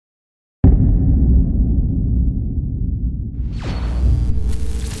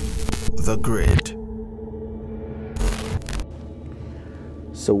The grid.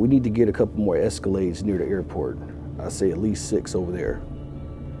 So we need to get a couple more Escalades near the airport. I say at least 6 over there.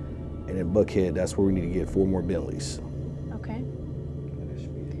 And in Buckhead, that's where we need to get 4 more Bentleys. Okay.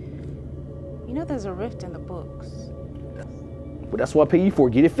 You know there's a rift in the books. But that's what I pay you for.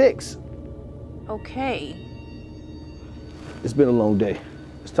 Get it fixed. Okay. It's been a long day.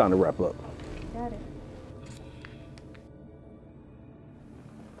 It's time to wrap up. Got it.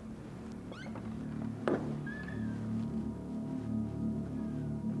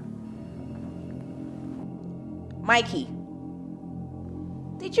 Mikey,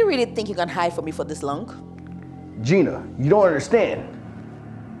 did you really think you can hide from me for this long? Gina, you don't understand.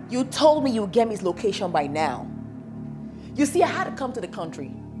 You told me you would get me his location by now. You see, I had to come to the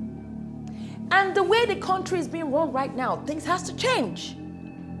country. And the way the country is being run right now, things has to change.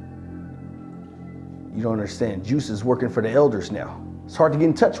 You don't understand. Juice is working for the elders now. It's hard to get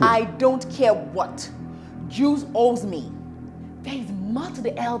in touch with. I don't care what. Juice owes me. There is more to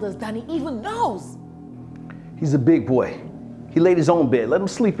the elders than he even knows. He's a big boy. He laid his own bed. Let him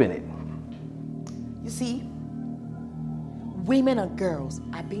sleep in it. You see, women and girls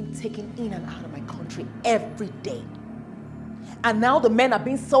are being taken in and out of my country every day. And now the men are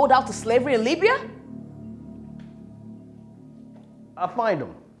being sold out to slavery in Libya? I'll find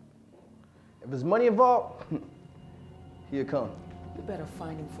him. If there's money involved, he'll come. You better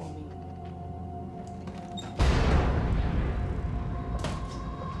find him for me.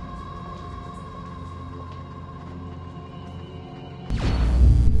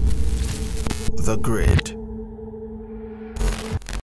 The grid.